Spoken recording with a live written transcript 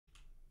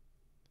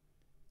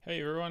Hey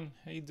everyone,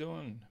 how you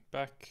doing?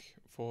 Back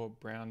for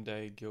Brown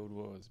Day Guild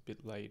Wars. A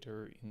bit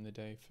later in the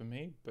day for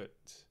me, but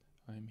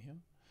I'm here.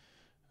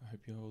 I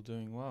hope you're all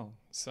doing well.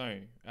 So,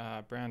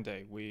 Brown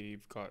Day,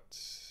 we've got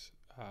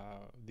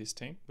this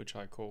team, which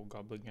I call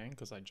Goblin Gang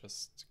because I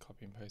just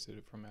copy and pasted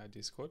it from our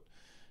Discord.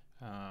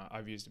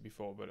 I've used it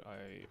before, but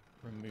I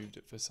removed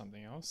it for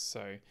something else.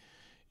 So,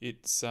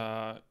 it's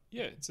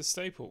it's a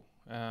staple.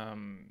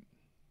 I've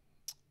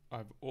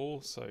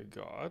also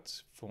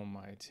got for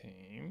my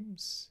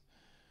teams.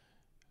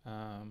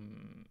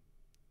 Um,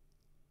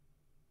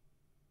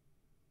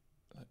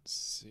 let's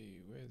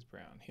see, where's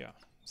Brown? Here.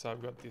 So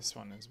I've got this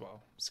one as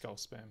well, Skull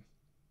Spam,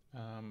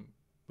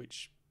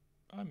 which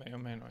I may or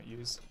may not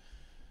use.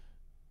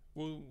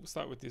 We'll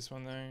start with this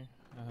one though,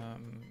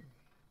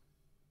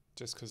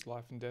 just because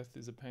life and death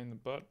is a pain in the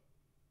butt.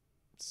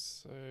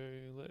 So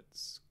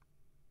let's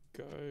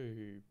go.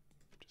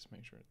 Just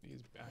make sure it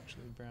is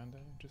actually Brown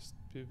Day, just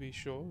to be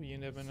sure, you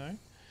never know.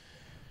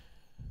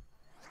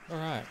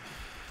 Alright,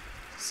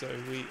 so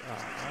we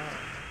are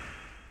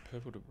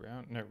purple to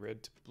brown, no,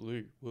 red to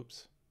blue.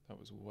 Whoops, that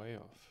was way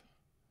off.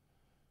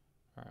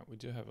 Alright, we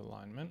do have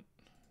alignment,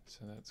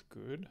 so that's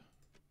good.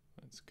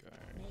 Let's go.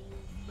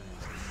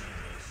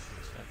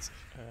 That's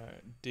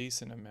a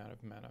decent amount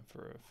of mana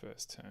for a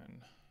first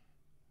turn.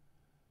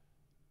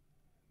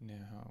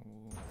 Now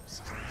we'll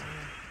start,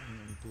 and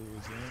then blue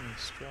again,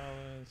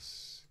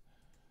 Astralis.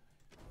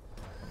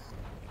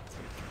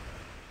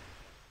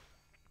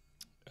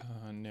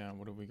 Now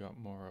what have we got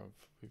more of?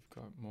 We've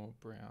got more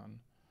brown.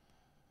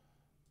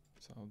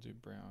 So I'll do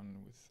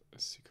brown with a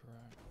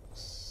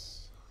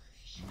Sycorax.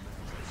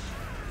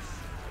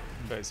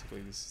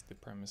 Basically, this is the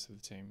premise of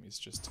the team, is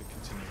just to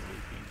continue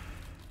looping.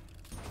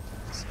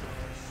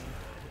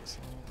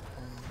 Excellent.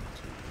 1,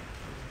 2,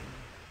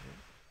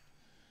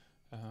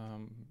 3.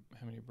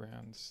 How many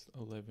browns?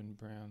 11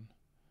 brown.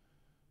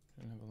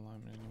 Don't have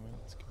alignment anyway.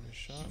 Let's give it a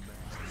shot.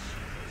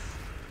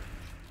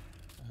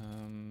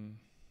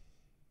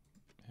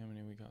 How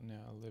many we got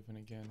now? 11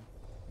 again.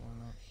 Why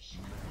not?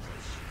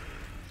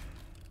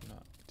 No,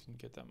 didn't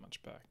get that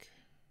much back.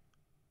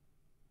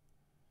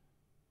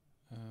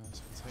 So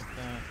we'll take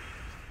that.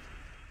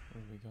 What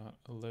have we got?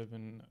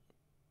 11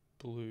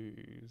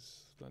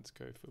 blues. Let's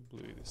go for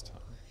blue this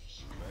time.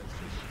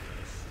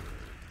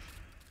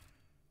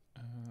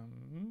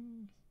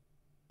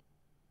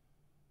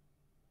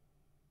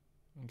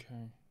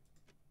 Okay.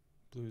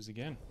 Blues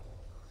again.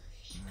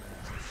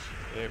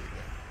 There we go.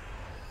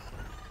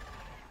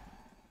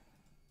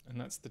 And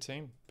that's the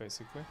team,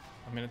 basically.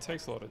 I mean, it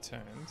takes a lot of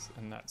turns,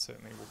 and that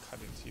certainly will cut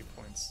into your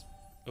points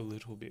a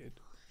little bit.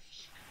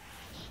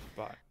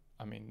 But,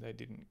 I mean, they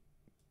didn't...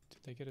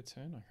 Did they get a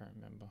turn? I can't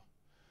remember.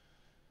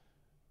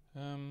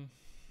 Yeah,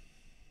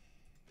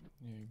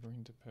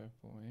 green to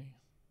purple, eh?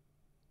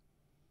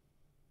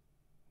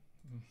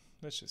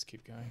 Let's just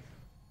keep going.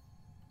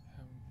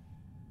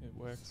 It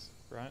works,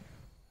 right?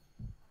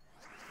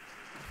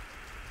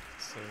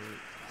 So...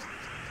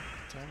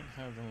 don't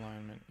have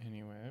alignment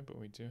anywhere, but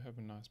we do have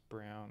a nice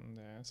brown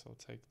there, so I'll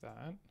take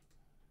that.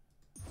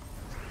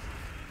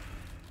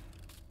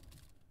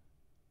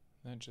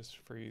 That just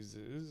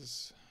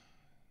freezes.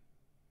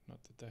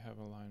 Not that they have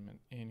alignment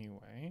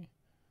anyway.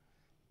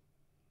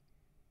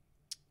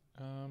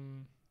 Yeah,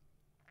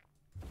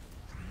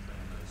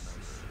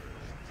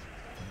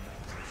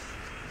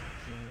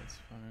 that's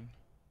fine.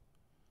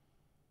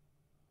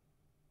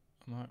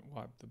 I might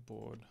wipe the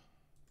board.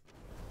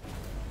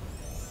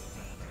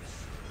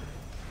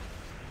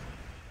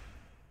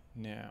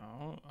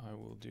 Now I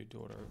will do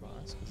Daughter of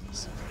Ice because there's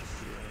so much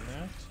blue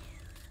left.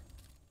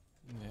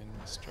 And then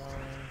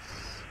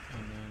Astralis,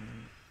 and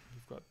then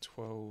we've got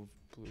 12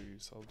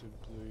 blues, so I'll do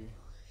blue.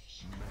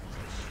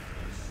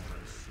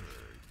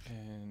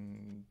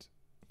 And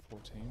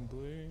 14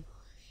 blue.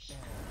 And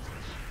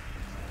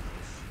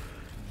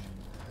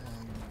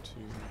 1, 2,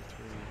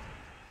 3,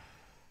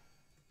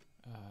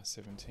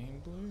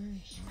 17 blue.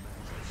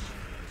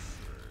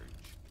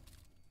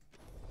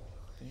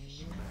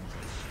 15 blue.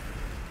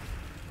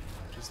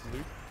 Just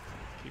loop,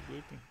 keep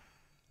looping.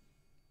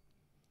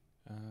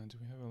 Do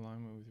we have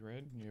alignment with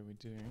red? Yeah, we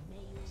do.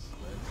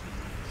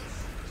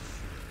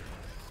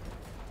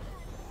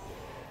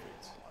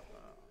 Perfect.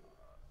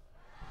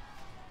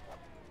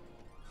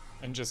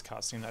 And just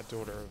casting that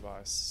Daughter of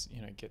Ice,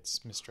 you know, gets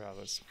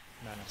Mistralis,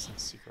 Manus, and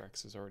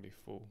Sycorax is already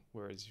full.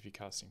 Whereas if you're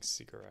casting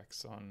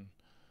Sycorax on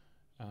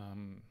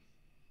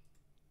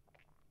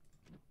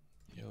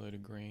yellow to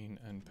green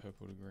and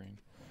purple to green,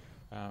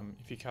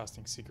 if you're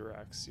casting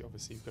Sycorax,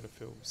 obviously you've got to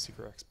fill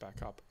Sycorax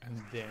back up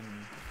and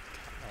then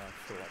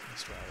fill up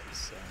Mistralis.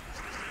 So.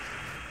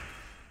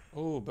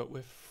 Oh, but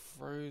we're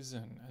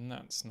frozen, and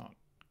that's not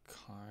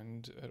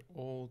kind at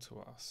all to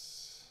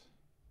us.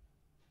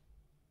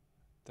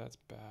 That's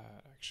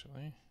bad,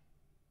 actually.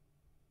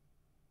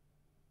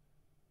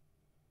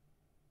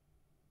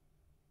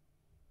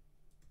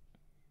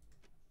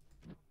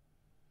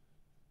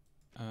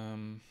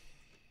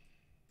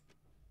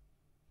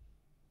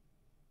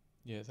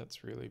 Yeah,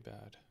 that's really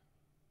bad.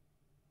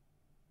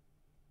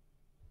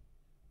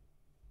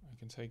 I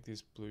can take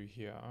this blue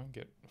here and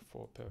get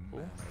 4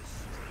 purple.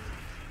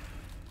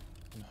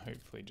 And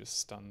hopefully just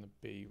stun the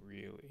bee,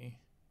 really.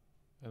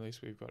 At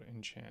least we've got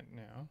enchant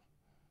now.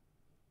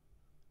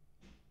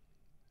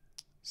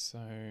 So...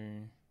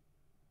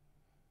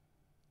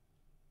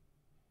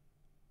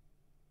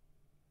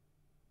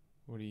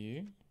 what are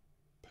you?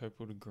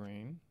 Purple to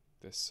green.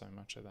 There's so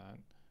much of that.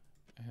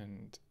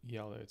 And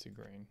yellow to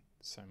green.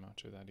 So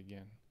much of that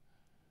again.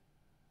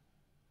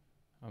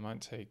 I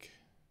might take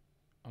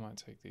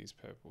these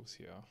purples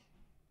here.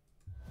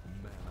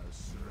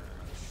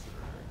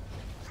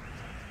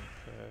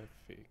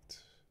 Perfect.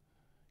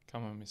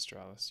 Come on,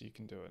 Mistralis, you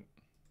can do it.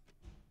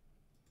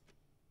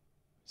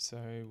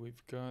 So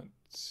we've got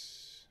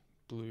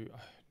blue. The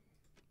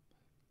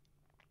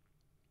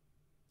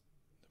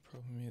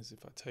problem is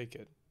if I take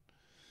it,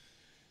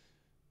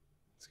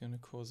 it's going to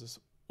cause us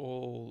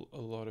all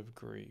a lot of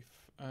grief.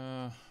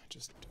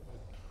 Just do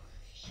it.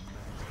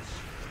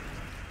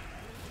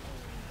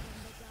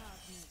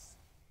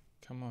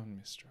 Come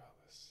on,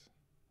 Mistralis.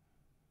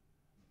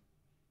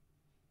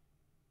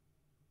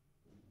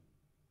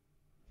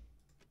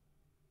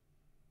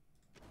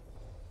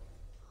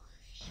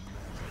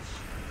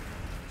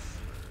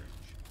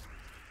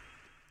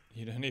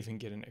 You don't even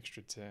get an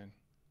extra turn.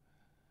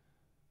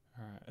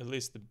 Alright, at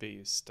least the bee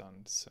is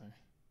stunned, so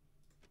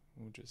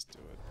we'll just do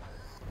it.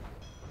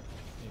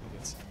 Need to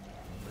get some.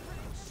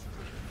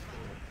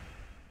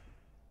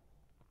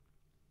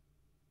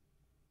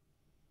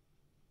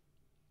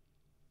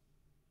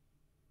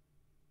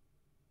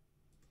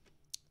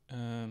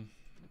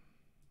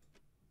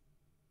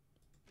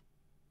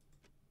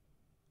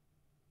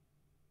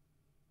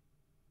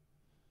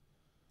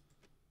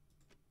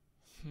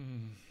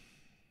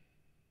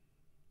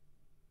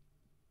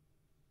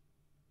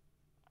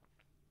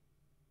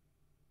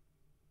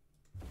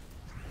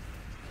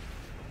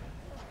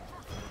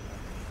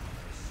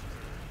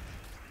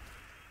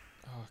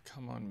 Oh,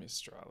 come on,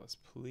 Mistralis,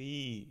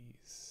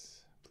 please.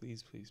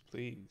 Please, please,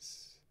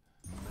 please.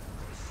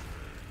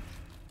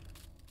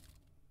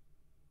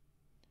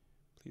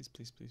 Please,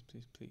 please, please,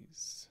 please,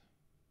 please.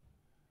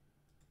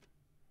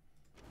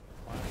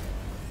 Wow.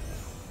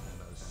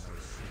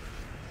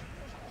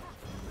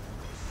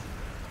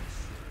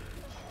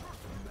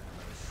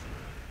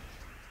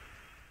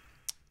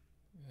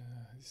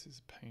 This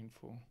is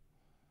painful.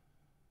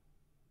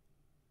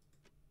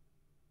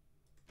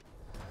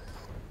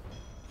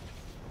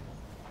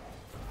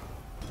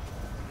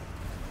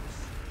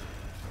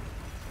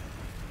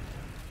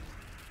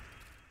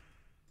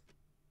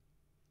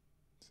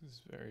 This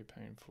is very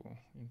painful,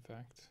 in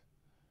fact.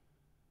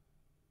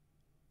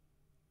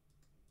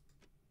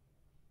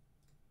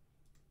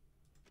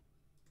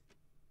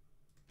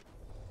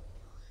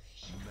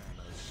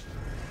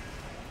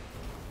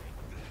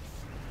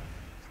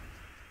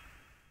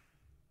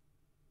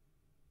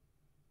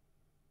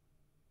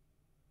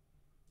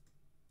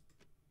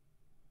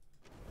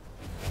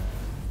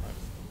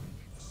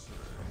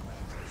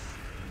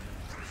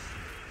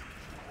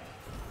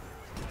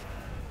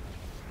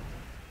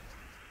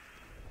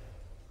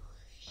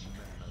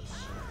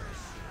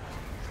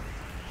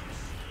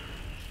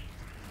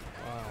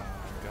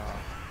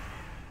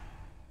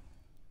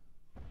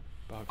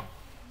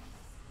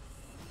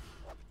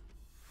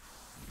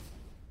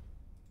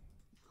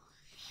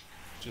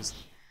 Just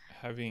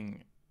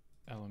having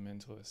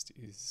Elementalist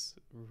is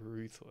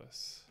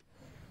ruthless.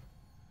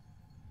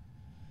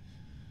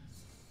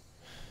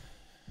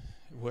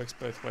 It works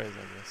both ways,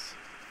 I guess.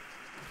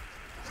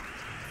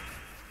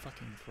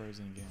 Fucking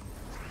frozen again.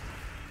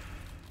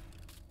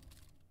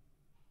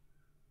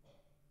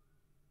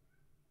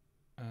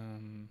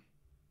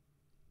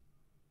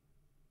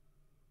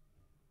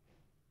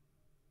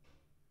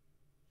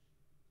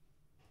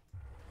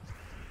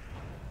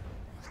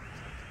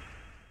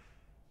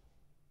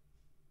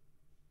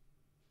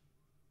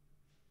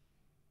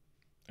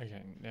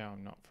 Okay, now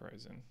I'm not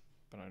frozen,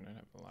 but I don't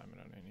have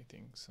alignment on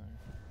anything, so...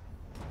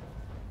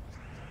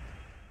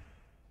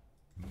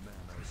 There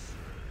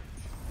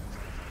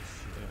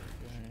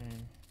we go.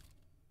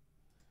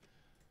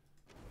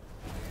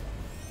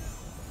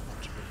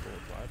 Much of a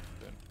board wipe,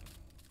 but...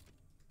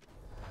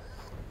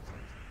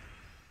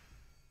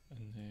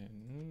 And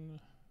then...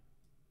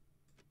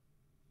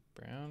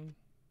 brown.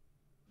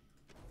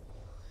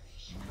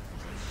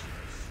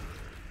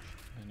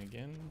 And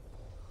again.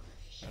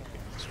 That'll be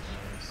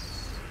Mistralis.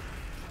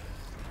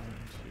 1,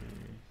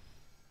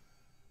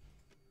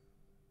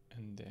 2.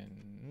 And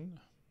then...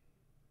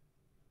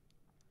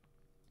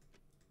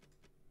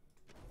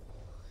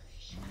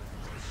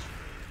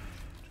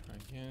 try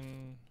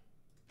again.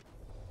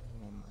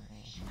 And one more.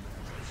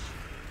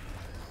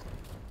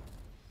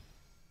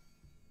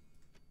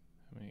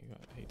 How many you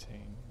got?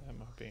 18. That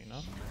might be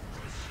enough.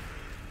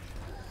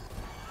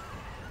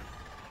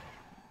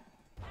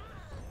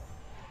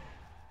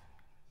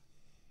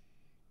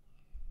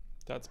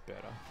 That's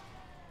better.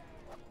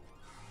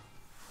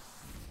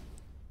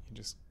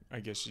 I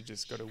guess you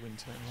just got to win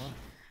turn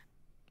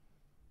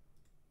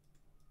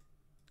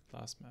 1.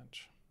 Last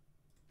match.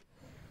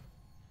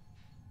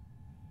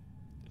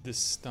 The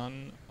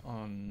stun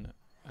on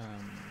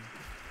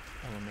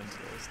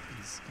elementals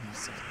is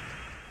insane.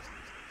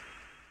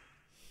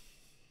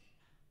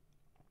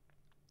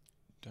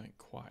 Don't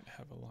quite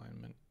have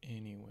alignment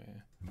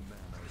anywhere.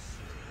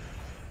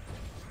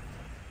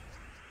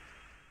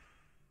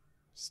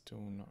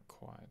 Still not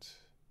quite.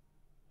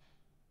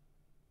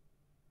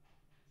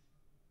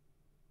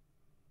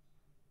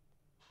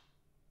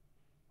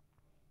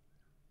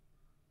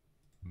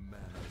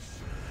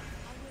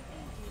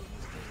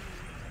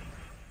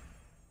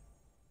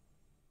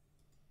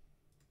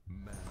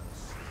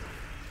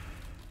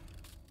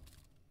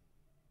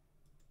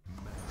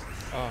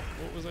 Oh,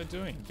 what was I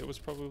doing? There was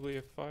probably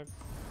a 5. I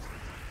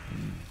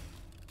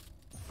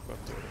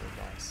forgot to order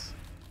advice.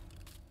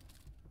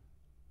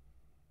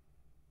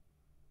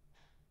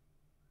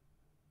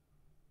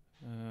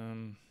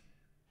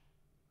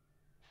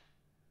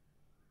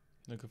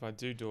 Look, if I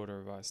do Daughter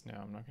of Ice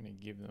now, I'm not going to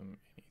give them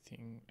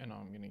anything, and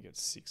I'm going to get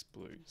 6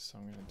 blues, so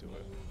I'm going to do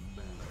it.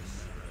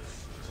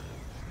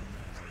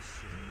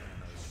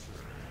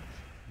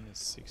 And there's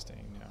 16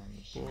 now on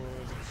the board.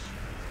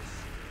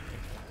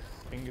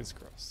 Okay, fingers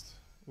crossed.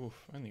 Oof,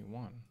 only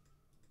 1.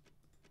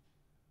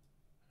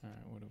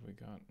 Alright, what have we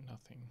got?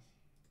 Nothing.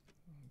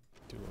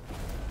 Do a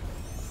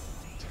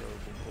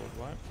terrible board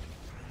wipe.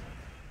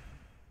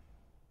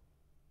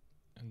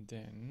 And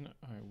then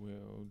I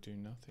will do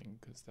nothing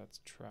because that's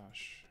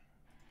trash.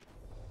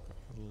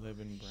 Got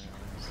 11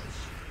 browns.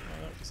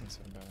 Oh, that wasn't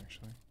so bad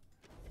actually.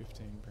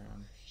 15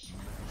 brown.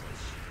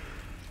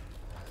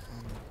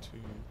 1, 2.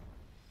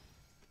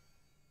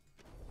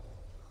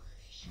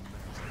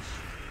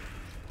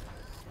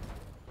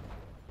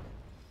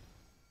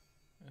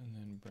 And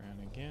then brown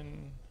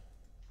again.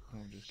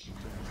 And we'll just keep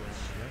doing brown,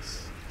 I guess.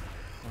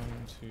 1,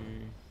 2.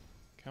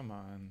 Come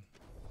on.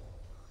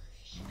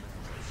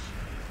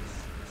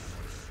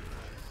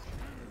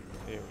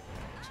 There we go.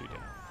 2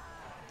 down.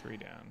 3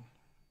 down.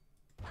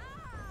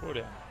 4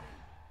 down.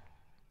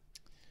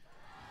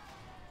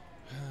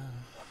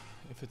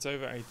 If it's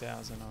over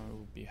 8,000, I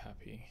will be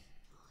happy.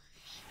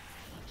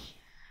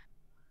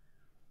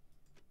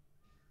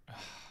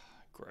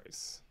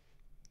 Gross.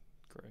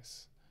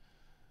 Gross.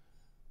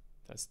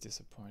 That's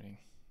disappointing.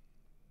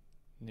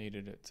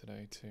 Needed it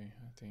today too,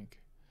 I think.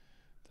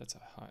 That's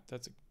a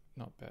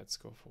not bad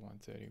score for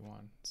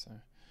 131. So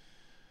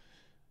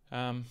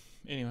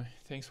anyway,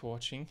 thanks for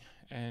watching,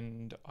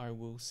 and I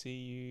will see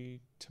you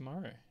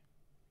tomorrow.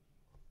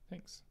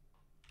 Thanks.